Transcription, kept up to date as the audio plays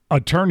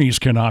Attorneys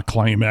cannot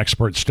claim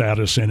expert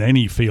status in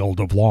any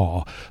field of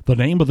law. The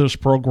name of this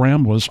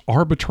program was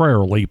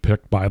arbitrarily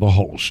picked by the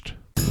host.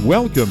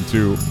 Welcome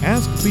to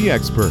Ask the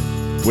Expert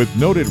with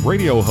noted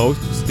radio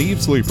host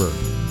Steve Sleeper.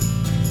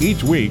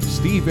 Each week,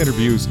 Steve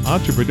interviews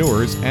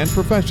entrepreneurs and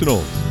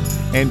professionals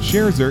and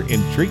shares their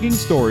intriguing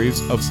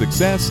stories of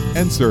success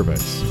and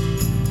service.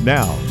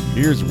 Now,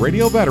 here's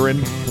radio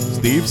veteran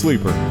Steve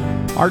Sleeper.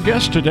 Our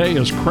guest today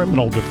is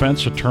criminal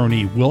defense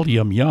attorney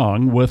William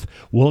Young with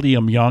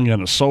William Young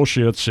and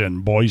Associates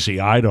in Boise,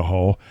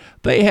 Idaho.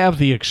 They have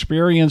the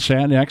experience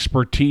and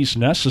expertise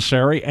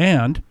necessary,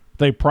 and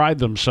they pride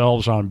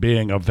themselves on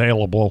being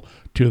available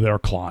to their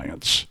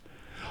clients.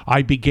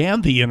 I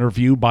began the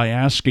interview by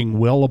asking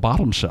Will about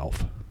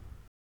himself.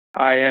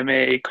 I am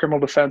a criminal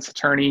defense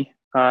attorney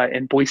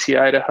in Boise,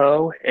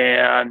 Idaho,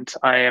 and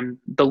I am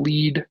the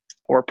lead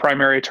or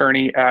primary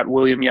attorney at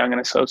William Young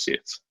and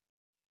Associates.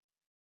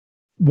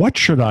 What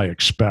should I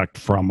expect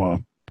from a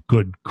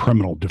good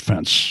criminal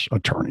defense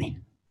attorney?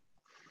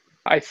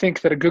 I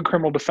think that a good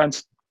criminal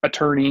defense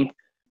attorney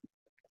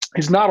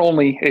is not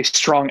only a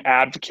strong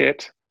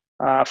advocate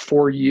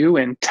for you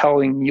in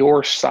telling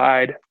your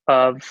side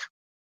of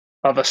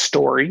a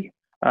story,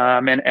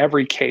 and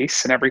every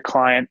case and every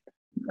client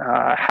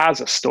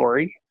has a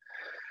story.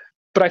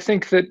 But I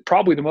think that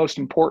probably the most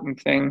important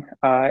thing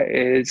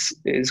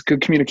is good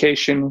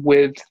communication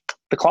with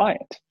the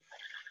client.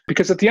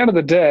 Because at the end of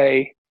the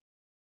day,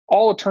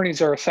 all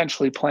attorneys are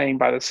essentially playing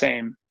by the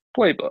same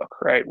playbook,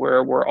 right?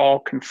 Where we're all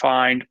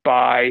confined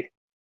by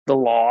the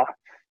law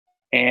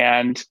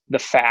and the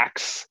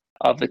facts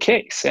of the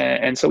case.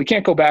 And so we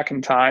can't go back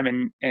in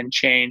time and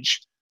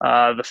change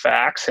the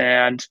facts.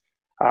 And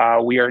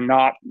we are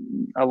not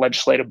a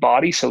legislative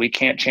body, so we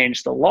can't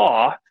change the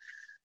law.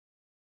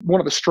 One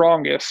of the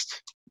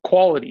strongest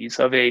qualities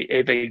of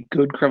a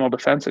good criminal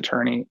defense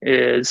attorney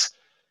is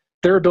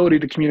their ability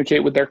to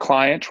communicate with their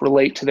client,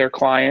 relate to their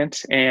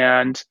client,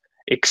 and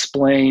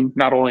explain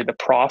not only the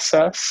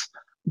process,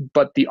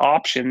 but the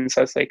options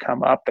as they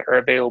come up that are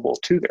available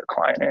to their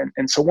client.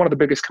 And so one of the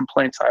biggest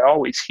complaints I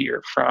always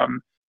hear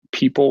from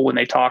people when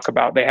they talk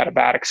about they had a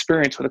bad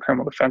experience with a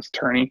criminal defense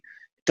attorney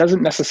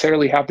doesn't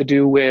necessarily have to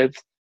do with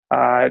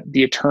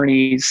the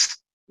attorney's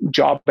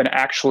job in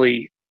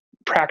actually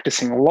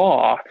practicing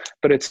law,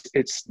 but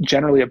it's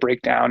generally a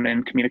breakdown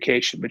in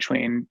communication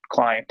between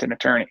client and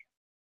attorney.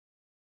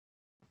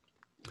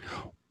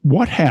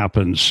 What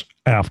happens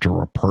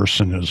after a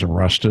person is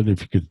arrested,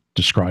 if you could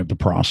describe the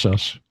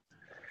process?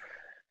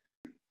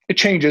 It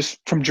changes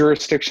from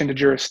jurisdiction to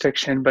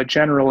jurisdiction, but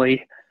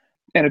generally,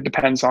 and it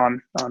depends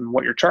on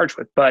what you're charged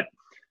with, but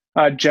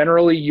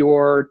generally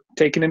you're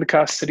taken into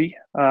custody,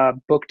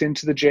 booked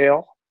into the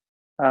jail,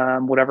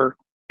 whatever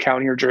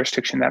county or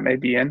jurisdiction that may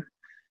be in,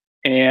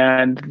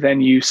 and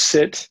then you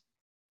sit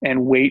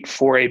and wait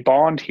for a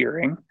bond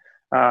hearing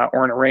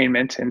or an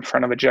arraignment in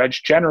front of a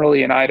judge.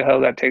 Generally in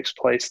Idaho, that takes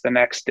place the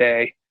next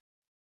day.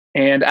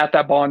 And at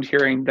that bond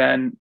hearing,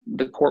 then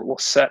the court will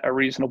set a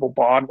reasonable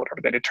bond, whatever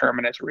they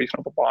determine as a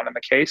reasonable bond in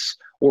the case,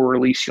 or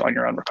release you on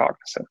your own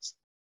recognizance.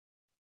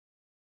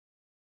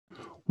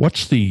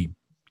 What's the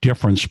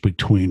difference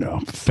between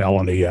a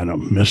felony and a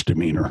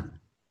misdemeanor?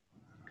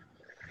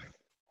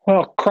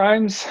 Well,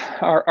 crimes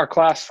are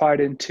classified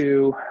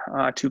into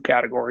two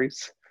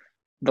categories.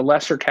 The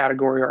lesser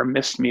category are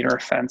misdemeanor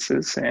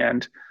offenses,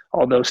 and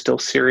although still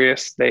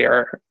serious, they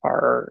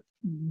are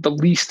the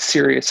least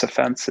serious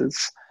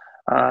offenses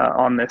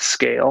on this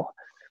scale.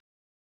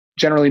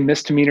 Generally,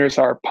 misdemeanors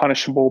are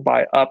punishable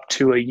by up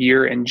to a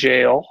year in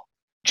jail.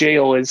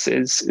 Jail is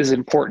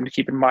important to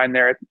keep in mind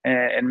there,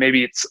 and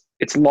maybe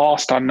it's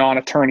lost on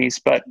non-attorneys,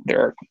 but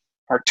there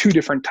are two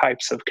different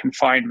types of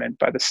confinement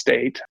by the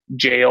state,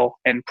 jail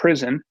and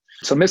prison.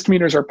 So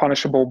misdemeanors are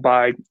punishable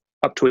by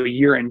up to a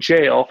year in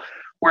jail,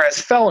 whereas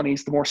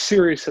felonies, the more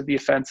serious of the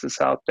offenses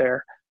out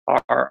there,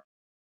 are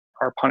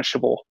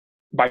punishable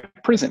by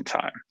prison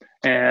time.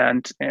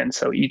 And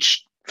so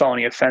each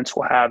felony offense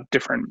will have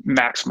different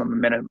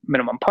maximum and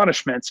minimum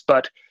punishments,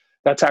 but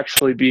that's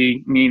actually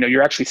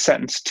you're actually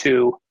sentenced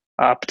to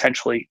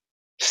potentially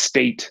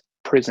state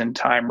prison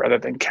time rather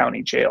than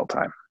county jail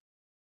time.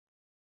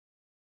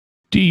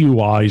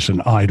 DUIs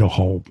in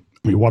Idaho,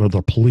 what are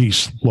the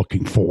police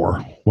looking for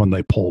when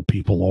they pull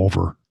people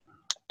over?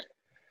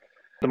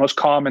 The most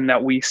common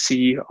that we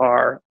see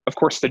are, of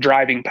course, the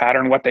driving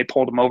pattern, what they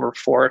pulled them over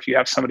for. If you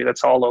have somebody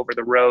that's all over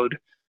the road,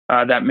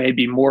 that may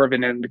be more of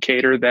an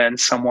indicator than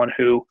someone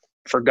who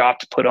forgot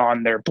to put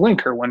on their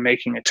blinker when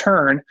making a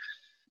turn.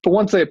 But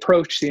once they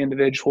approach the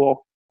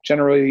individual,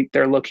 generally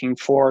they're looking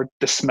for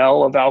the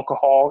smell of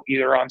alcohol,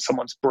 either on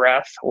someone's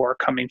breath or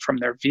coming from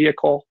their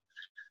vehicle.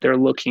 They're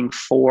looking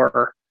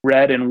for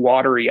red and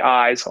watery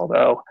eyes,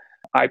 although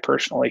I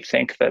personally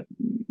think that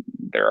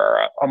there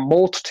are a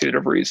multitude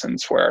of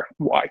reasons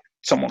why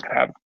someone could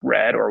have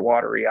red or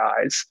watery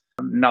eyes,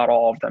 not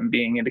all of them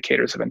being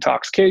indicators of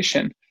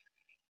intoxication.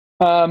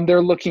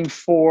 They're looking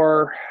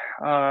for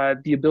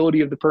the ability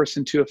of the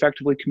person to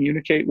effectively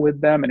communicate with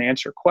them and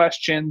answer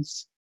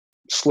questions,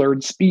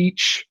 slurred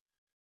speech,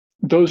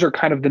 those are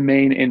kind of the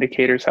main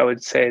indicators, I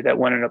would say, that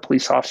when a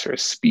police officer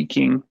is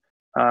speaking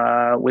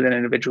with an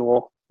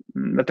individual,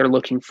 that they're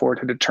looking for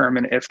to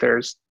determine if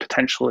there's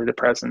potentially the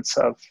presence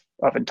of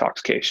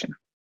intoxication.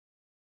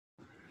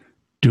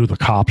 Do the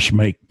cops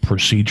make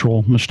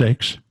procedural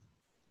mistakes?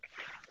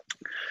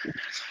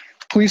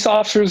 Police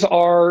officers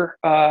are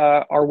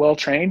well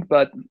trained,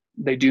 but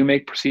they do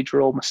make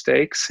procedural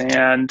mistakes,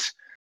 and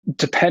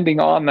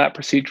depending on that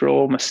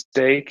procedural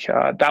mistake,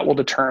 that will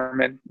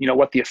determine,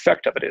 what the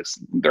effect of it is.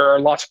 There are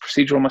lots of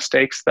procedural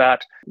mistakes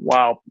that,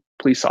 while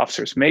police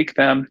officers make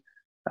them,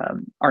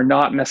 are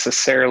not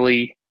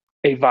necessarily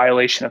a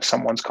violation of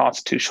someone's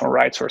constitutional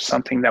rights or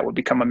something that would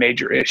become a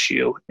major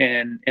issue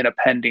in a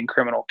pending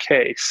criminal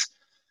case.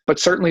 But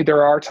certainly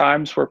there are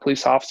times where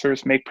police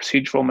officers make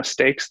procedural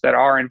mistakes that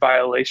are in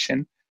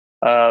violation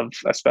of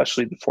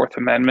especially the Fourth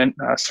Amendment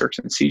search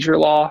and seizure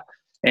law.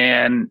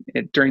 And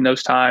during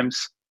those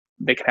times,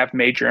 they can have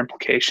major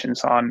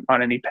implications on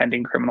any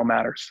pending criminal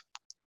matters.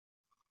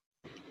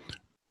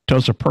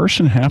 Does a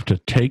person have to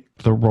take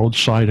the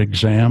roadside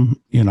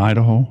exam in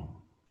Idaho?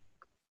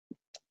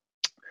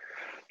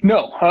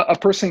 No, a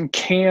person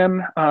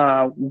can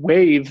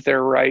waive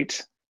their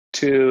right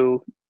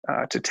to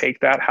take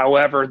that.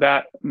 However,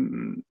 that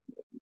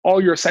all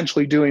you're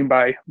essentially doing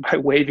by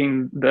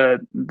waiving the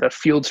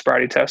field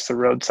sobriety test, the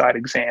roadside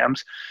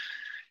exams,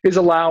 is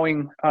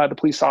allowing the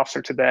police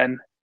officer to then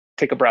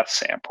take a breath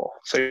sample.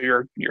 So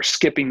you're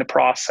skipping the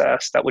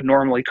process that would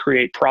normally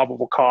create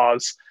probable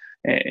cause,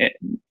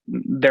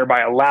 thereby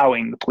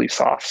allowing the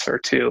police officer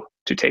to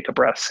take a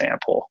breath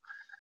sample.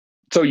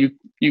 So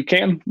you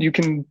can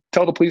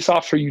tell the police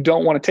officer you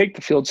don't want to take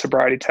the field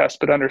sobriety test,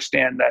 but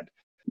understand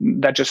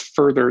that just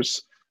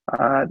furthers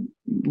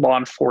law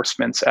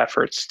enforcement's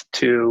efforts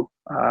to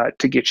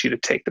get you to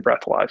take the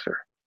breathalyzer.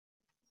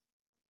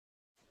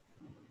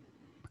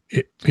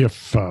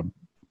 If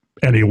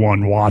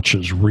anyone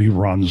watches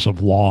reruns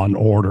of Law and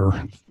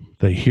Order,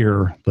 they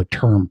hear the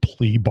term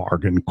plea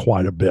bargain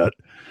quite a bit.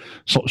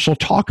 So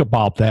talk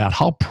about that.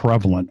 How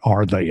prevalent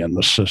are they in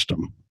the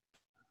system?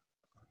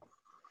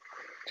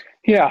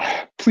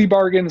 Yeah, plea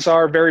bargains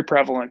are very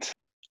prevalent.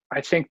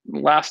 I think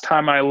last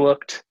time I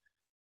looked,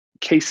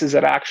 cases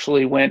that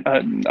actually went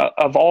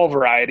of all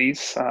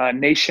varieties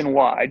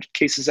nationwide,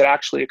 cases that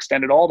actually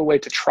extended all the way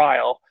to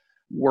trial,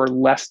 were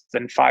less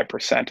than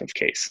 5% of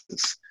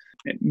cases,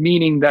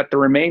 meaning that the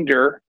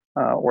remainder,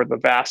 or the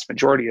vast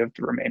majority of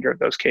the remainder of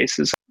those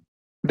cases,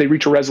 they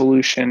reach a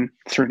resolution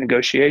through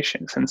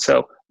negotiations. And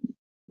so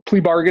plea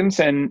bargains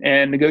and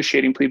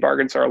negotiating plea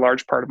bargains are a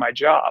large part of my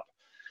job.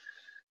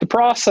 The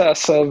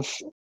process of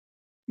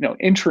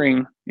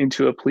entering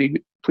into a plea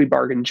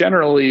bargain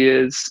generally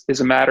is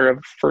a matter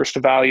of first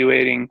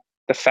evaluating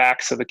the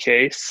facts of the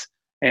case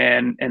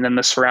and then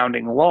the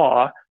surrounding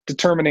law,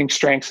 determining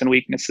strengths and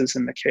weaknesses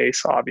in the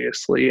case,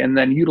 obviously, and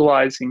then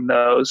utilizing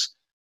those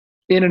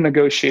in a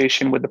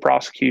negotiation with the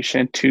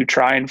prosecution to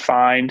try and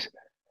find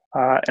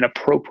an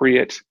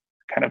appropriate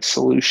kind of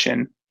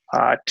solution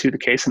to the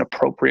case, an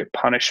appropriate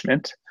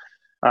punishment,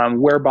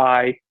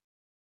 whereby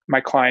my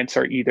clients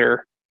are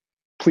either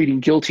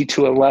pleading guilty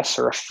to a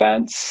lesser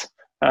offense,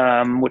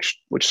 which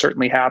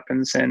certainly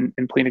happens in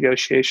plea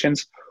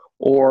negotiations,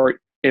 or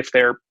if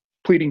they're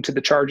pleading to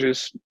the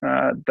charges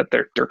that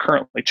they're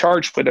currently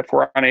charged with, if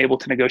we're unable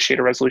to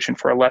negotiate a resolution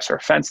for a lesser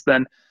offense,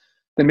 then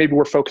maybe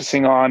we're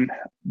focusing on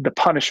the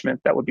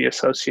punishment that would be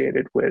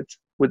associated with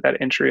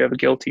that entry of a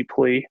guilty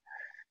plea.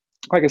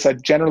 Like I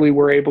said, generally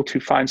we're able to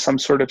find some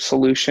sort of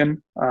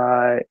solution,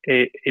 a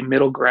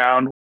middle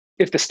ground.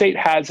 If the state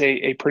has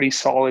a pretty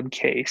solid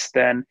case,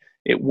 then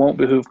it won't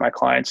behoove my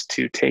clients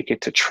to take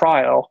it to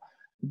trial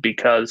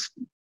because,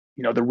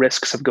 the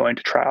risks of going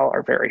to trial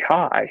are very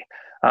high.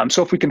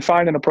 So if we can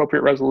find an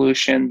appropriate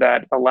resolution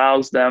that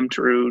allows them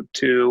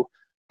to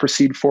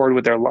proceed forward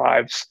with their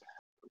lives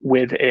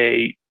with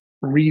a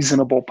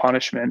reasonable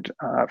punishment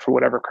for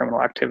whatever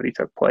criminal activity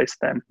took place,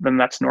 then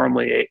that's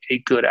normally a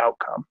good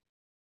outcome.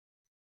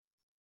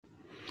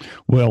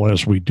 Well,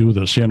 as we do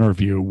this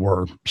interview,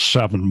 we're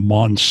 7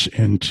 months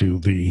into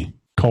the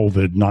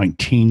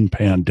COVID-19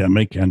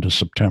 pandemic, end of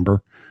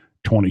September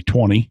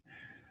 2020.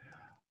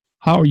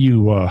 How are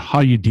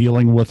you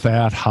dealing with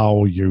that?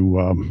 How are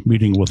you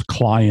meeting with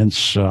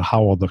clients?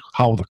 How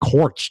are the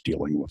courts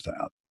dealing with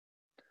that?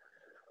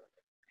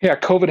 Yeah,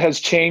 COVID has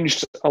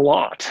changed a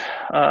lot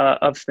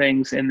of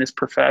things in this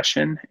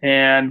profession,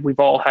 and we've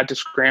all had to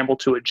scramble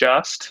to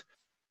adjust.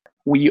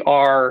 We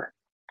are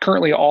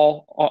currently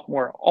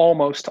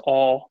almost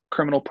all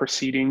criminal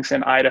proceedings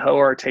in Idaho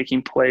are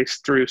taking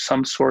place through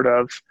some sort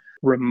of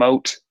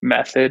remote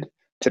method,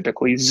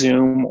 typically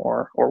Zoom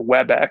or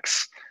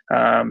WebEx.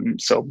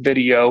 So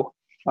video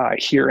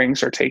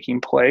hearings are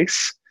taking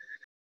place,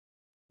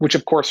 which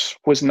of course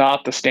was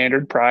not the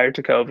standard prior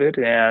to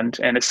COVID,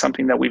 and is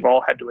something that we've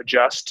all had to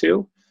adjust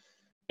to.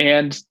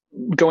 And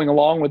going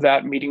along with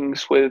that,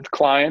 meetings with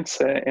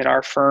clients in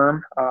our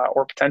firm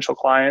or potential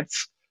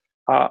clients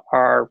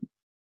are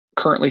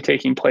currently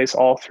taking place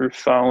all through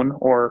phone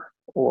or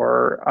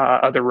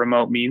other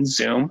remote means,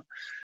 Zoom.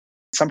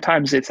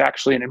 Sometimes it's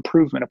actually an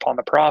improvement upon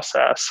the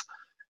process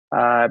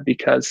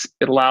because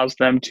it allows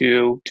them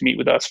to meet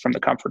with us from the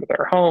comfort of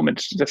their home and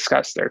to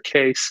discuss their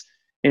case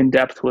in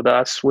depth with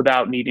us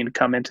without needing to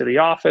come into the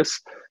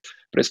office.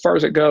 But as far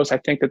as it goes, I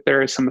think that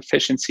there is some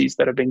efficiencies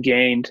that have been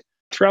gained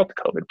throughout the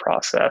COVID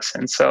process.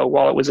 And so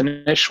while it was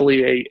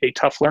initially a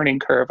tough learning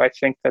curve, I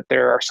think that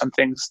there are some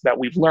things that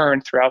we've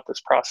learned throughout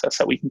this process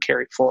that we can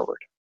carry forward.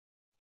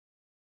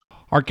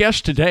 Our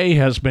guest today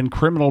has been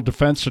criminal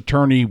defense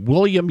attorney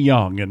William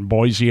Young in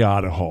Boise,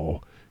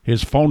 Idaho.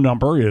 His phone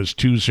number is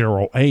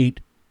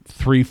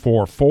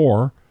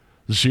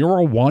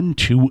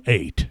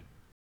 208-344-0128.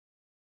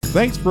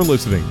 Thanks for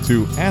listening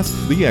to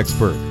Ask the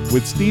Expert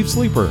with Steve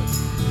Sleeper.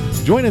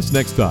 Join us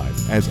next time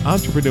as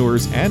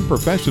entrepreneurs and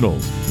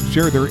professionals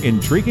share their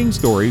intriguing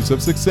stories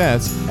of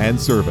success and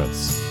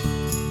service.